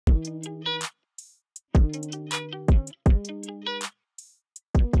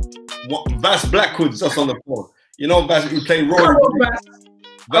What, Vas Blackwood's just on the phone. You know Vas, who played Rory. Come on,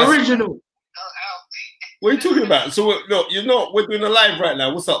 Vas. Original. What are you talking about? So look, you know we're doing a live right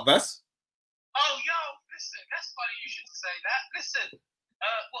now. What's up, Vas? Oh, yo, listen, that's funny you should say that. Listen,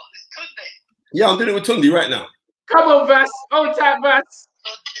 what, it's Tunde? Yeah, I'm doing it with Tunde right now. Come on, Vas. Hold tight, Vas.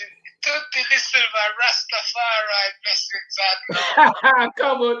 Tunde, listen, my Rastafari blessings.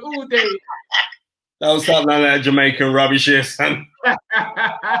 Come on, all day. That was something like that Jamaican rubbish here, son. Rastafari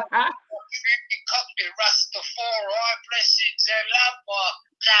blessings and love,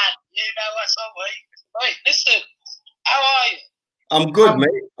 you know what's up, mate? Wait, listen, how are you? I'm good,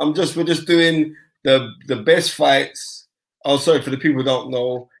 mate. We're just doing the best fights. Oh, sorry for the people who don't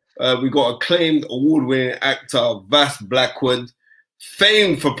know. We got acclaimed award-winning actor Vas Blackwood,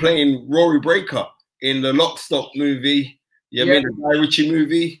 famed for playing Rory Breaker in the Lock Stock movie. Yeah, I mean the Guy Ritchie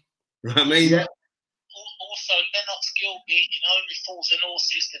movie. Right, I mean. Yeah. Also, Lennox Gilbey in Only Fools and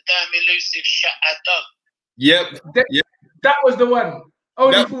Horses, the damn elusive Shadow. Yep. That was the one.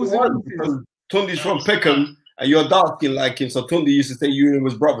 Only Fools and Horses. Tunde's from Peckham, and you're dark skin like him, so Tunde used to say you and him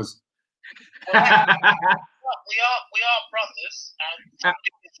was brothers. We are brothers, and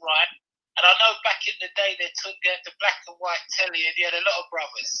it's right. And I know back in the day they took the black and white telly, and he had a lot of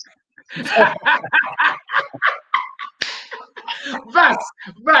brothers. Vas,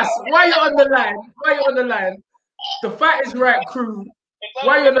 why you on the line? The Fight Is Right crew.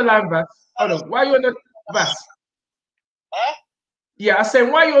 Why you on the line, Vas? Hold on. Why you on the Vas? Huh? Yeah, I said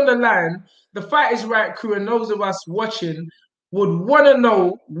why you on the line? The Fight Is Right crew and those of us watching would want to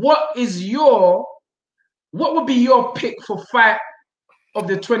know what would be your pick for fight of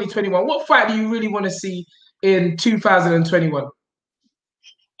the 2021? What fight do you really want to see in 2021?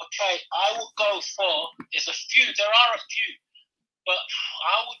 Okay, I would go for. There are a few, but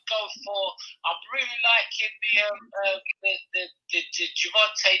I would go for. I'm really liking the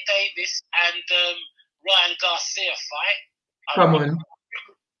Gervonta Davis and Ryan Garcia fight. Come on.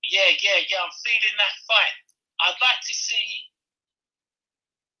 Yeah. I'm feeling that fight. I'd like to see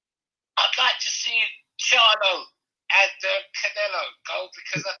Charlo and Canelo go,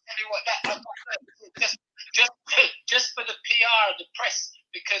 because I tell you what, just for the PR and the press,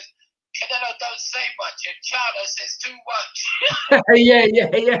 because Canelo don't say much and Charlo says too much. Yeah.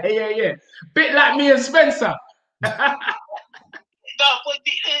 Bit like me and Spencer. No,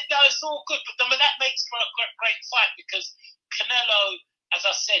 it's all good. But that makes for a great fight, because Canelo, as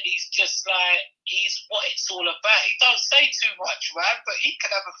I said, he's what it's all about. He don't say too much, man, but he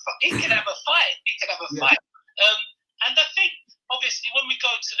can have a fight. And I think, obviously, when we go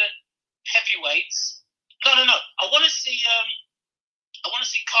to the heavyweights, no. I want to see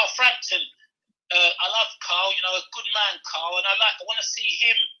Carl Frampton. I love Carl, a good man, Carl, and I want to see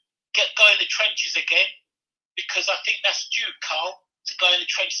him go in the trenches again, because I think that's due, Carl, to go in the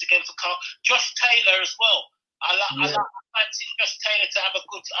trenches again for Carl. Josh Taylor as well. I fancy Josh Taylor to have a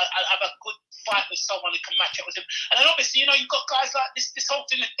good fight with someone who can match up with him. And then obviously, you've got guys like this whole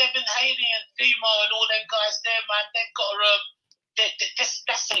thing with Devin Haney and Themo and all them guys there, man. They've got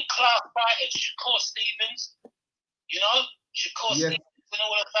that's a class fighter. Shakur Stevens, Stevens and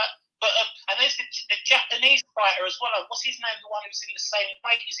all of that. But and there's the Japanese fighter as well. What's his name? The one who's in the same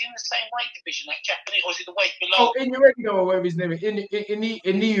weight? Is he in the same weight division, that Japanese, or is he the weight below? Oh, Inuyuki or whatever his name is.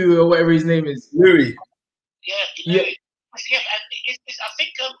 Iniu or whatever his name is. Louis. Yeah. And I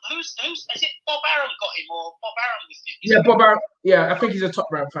think who's is it? Bob Arum got him, or Bob Arum with him? Bob Arum. Yeah, I think he's a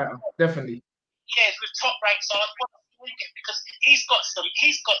top rank fighter, definitely. Yeah, he's with top rank, so I want to get, because he's got some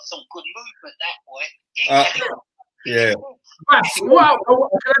good movement. That boy. Yeah. Wow.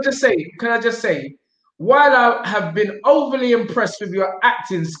 Can I just say, while I have been overly impressed with your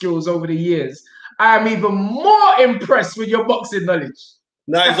acting skills over the years, I am even more impressed with your boxing knowledge.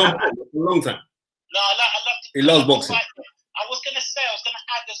 No, he's on for a long time. No, I love he loves boxing. I was going to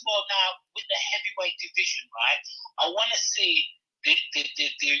add as well now with the heavyweight division, right? I want to see the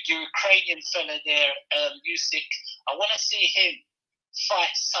Ukrainian fella there, Usyk. I want to see him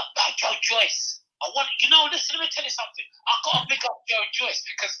fight Joyce. Listen, let me tell you something. I've got to pick up Joyce,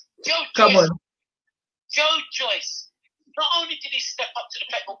 because Joyce, not only did he step up to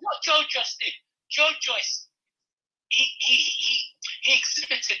the plate, but what Joyce did, Joyce, he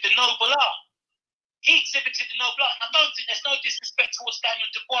exhibited the noble art. And I don't think there's no disrespect towards Daniel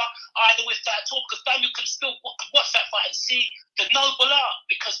Dubois either with that at all, because Daniel can still watch that fight and see the noble art,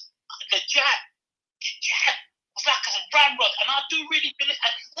 because the jab was like a ramrod, and I do really believe.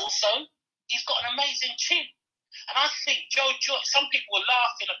 And also, he's got an amazing chin. And I think Joyce, some people were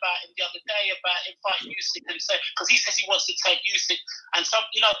laughing about him the other day about him fighting Usyk, and say, because he says he wants to take Usyk, and some,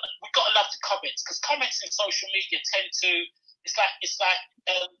 we've got to love the comments, because comments in social media tend to It's like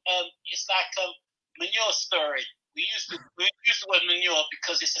manure stirring. We use the word manure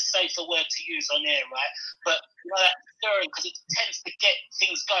because it's a safer word to use on air, right? But you know that stirring because it tends to get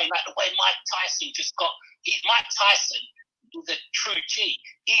things going. Like the way Mike Tyson Mike Tyson is a true G.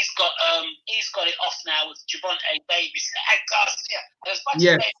 He's got it off now with Javante Davis and Garcia. And as much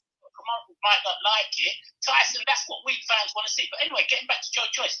as they might not like it, Tyson, that's what we fans want to see. But anyway, getting back to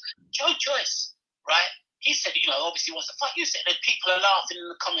Joe Joyce. Joe Joyce, right? He said, you know, obviously wants to fight. You said that people are laughing in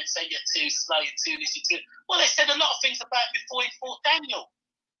the comments saying you're too slow, you're too this, you're too. Well, they said a lot of things about him before he fought Daniel.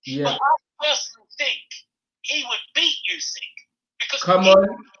 Yeah. But I personally think he would beat Usyk because. Come on,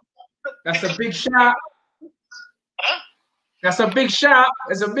 that's a big shout. Huh? That's a big shout.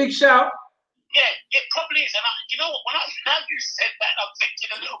 It's a big shout. Yeah, it probably is. And you know what? Now you said that, I'm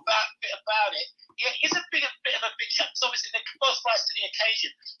thinking a little bit about it. Yeah, it's a bit of a big shout. So obviously they can both rise to the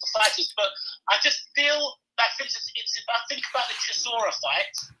occasion, the fighters. But I just feel like, for instance, if I think about the Chisora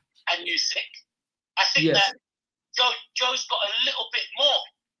fight and Usyk, I think that Joe's got a little bit more.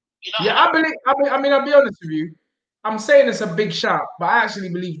 You know? Yeah, I mean, I'll be honest with you. I'm saying it's a big shout, but I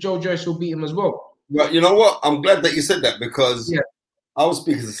actually believe Joe Joyce will beat him as well. Well, you know what? I'm glad that you said that because I was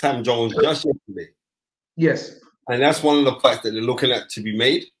speaking to Sam Jones just yesterday. Yes. And that's one of the fights that they're looking at to be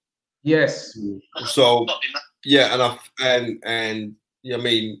made. Yes. So yeah, and I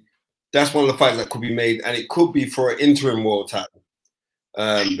mean, that's one of the fights that could be made, and it could be for an interim world title.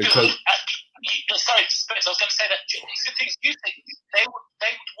 Because sorry, Spatz, I was going to say that the things you think they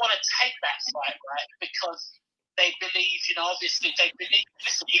would want to take that fight, right? Because they believe, you know, obviously they believe.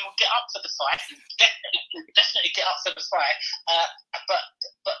 Listen, he will get up for the fight, definitely get up for the fight.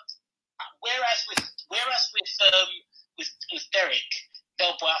 But whereas with Derek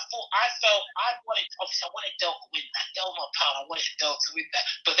Delboy, I wanted Del to win that. Del my pal, I wanted Del to win that.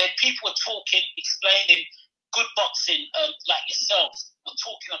 But then people were talking, explaining good boxing, like yourself, were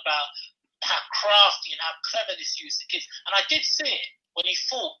talking about how crafty and how clever this Usyk is. And I did see it when he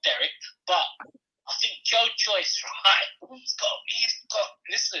fought Derek, but I think Joe Joyce, right? He's got.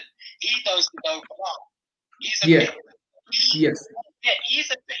 Listen, he knows the go well. He's a yes. Yeah, he's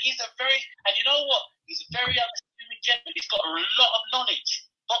a very, and you know what? He's a very unassuming gentleman. He's got a lot of knowledge,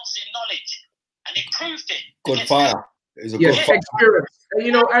 boxing knowledge, and he proved it. Good fire. He's a good experience.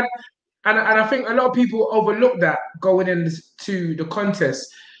 You know, and I think a lot of people overlook that going into the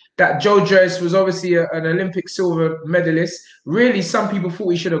contest. That Joe Joyce was obviously an Olympic silver medalist. Really, some people thought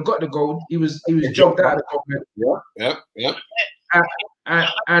he should have got the gold. He was jogged out of the gold medal. Yeah.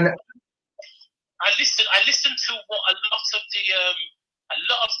 And I listened to what a lot of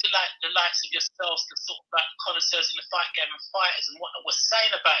the likes of yourselves, the sort of like connoisseurs in the fight game and fighters and what were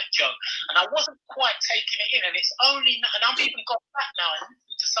saying about Joe, and I wasn't quite taking it in. And it's only, and I've even gone back now and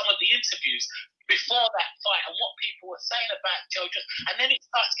listened to some of the interviews before that fight and what people were saying about Joe, and then it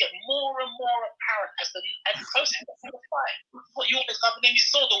starts to get more and more apparent as the process of the fight. What you always love, and then you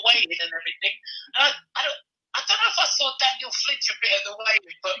saw the weigh-in and everything. And I don't know if I saw Daniel flinch a bit at the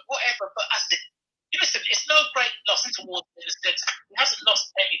weigh-in, but whatever. But I said, listen, it's no great loss towards him in a sense. He hasn't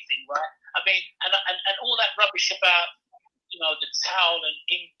lost anything, right? I mean, and all that rubbish about, you know, the towel and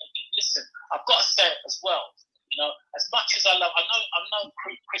listen, I've got to say it as well. You know, as much as I know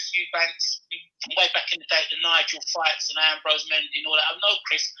Chris Eubanks from way back in the day, the Nigel fights and Ambrose Mendy and all that. I know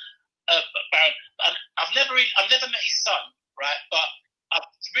Chris Baron, and I've never met his son, right? But I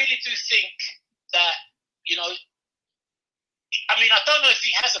really do think that, you know, I mean, I don't know if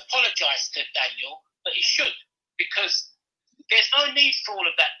he has apologised to Daniel, but he should, because there's no need for all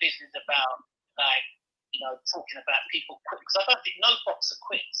of that business about, like, you know, talking about people quit. Because I don't think no boxer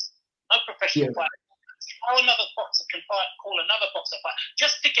quits, no professional fighter. How another boxer can call another boxer fight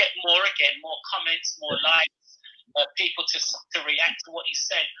just to get more comments, more likes, people to react to what he's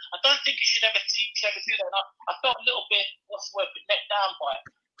saying. I don't think you should ever do that. And I felt a little bit, let down by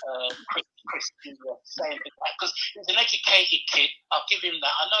Chris saying that, because he's an educated kid. I'll give him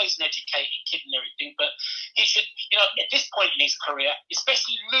that. I know he's an educated kid and everything, but he should, you know, at this point in his career,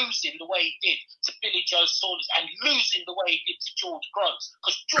 especially losing the way he did to Billy Joe Saunders and losing the way he did to George Groves.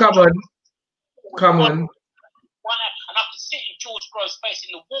 Come on. And I could see in George Groves' face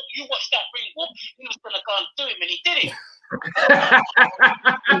in the walk. You watch that ring walk, he was going to go and do him, and he did it.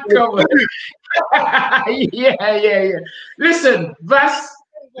 Come on. Yeah. Listen, Vas,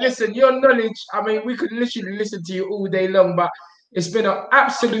 listen, your knowledge, I mean, we could literally listen to you all day long, but it's been an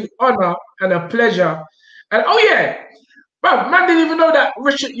absolute honor and a pleasure. And oh yeah, bro, man didn't even know that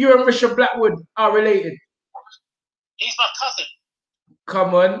you and Richard Blackwood are related. He's my cousin.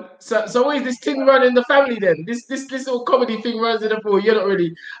 Come on. So what is this thing running in the family then? This little comedy thing runs in the family. You're not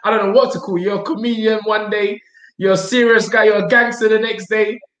really, I don't know what to call you. You're a comedian one day. you're a serious guy, you're a gangster the next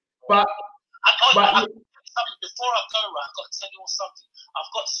day. But before I go, right, I've got to tell you all something.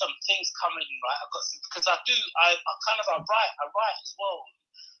 I've got some things coming, right? I've got some, because I write as well,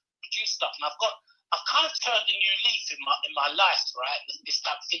 produce stuff, and I've kind of turned a new leaf in my life, right? This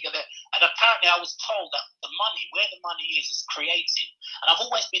type of thing, and apparently I was told that where the money is creating, and I've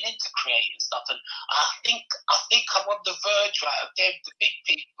always been into creating stuff, and I think I'm on the verge, right, of them, the big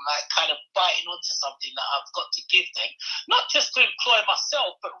people, like kind of biting onto something that I've got to give them, not just to employ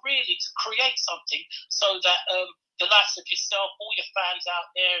myself, but really to create something so that the likes of yourself, all your fans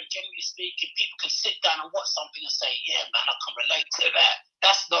out there, and generally speaking, people can sit down and watch something and say, yeah, man, I can relate to that.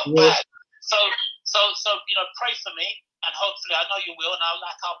 That's not bad. So, pray for me, and hopefully, I know you will, and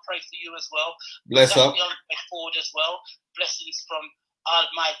I'll pray for you as well. Bless up. Way forward as well. Blessings from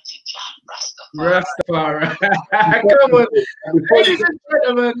Almighty Rastafari. Rastafari. Come on, ladies and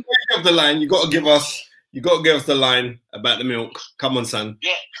gentlemen. Of the line, you got to give us the line about the milk. Come on, son.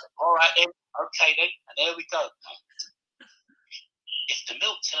 Yeah. All right then. Okay then, and there we go. If the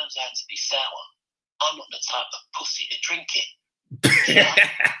milk turns out to be sour, I'm not the type of pussy to drink it.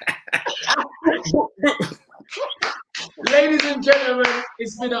 Ladies and gentlemen,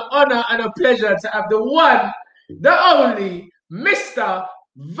 it's been an honor and a pleasure to have the one, the only, Mr.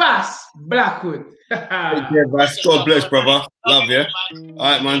 Vas Blackwood. Thank you, Vas. God bless, brother. Love you. All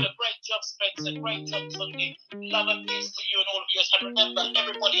right, man. Great job, Spencer. Great job, Tunde. Love and peace to you and all of you. And remember,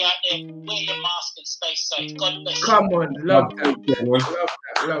 everybody out there, wear your mask and stay safe. God bless you. Come on, love that.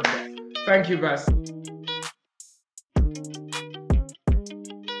 Love that. Thank you, Vas.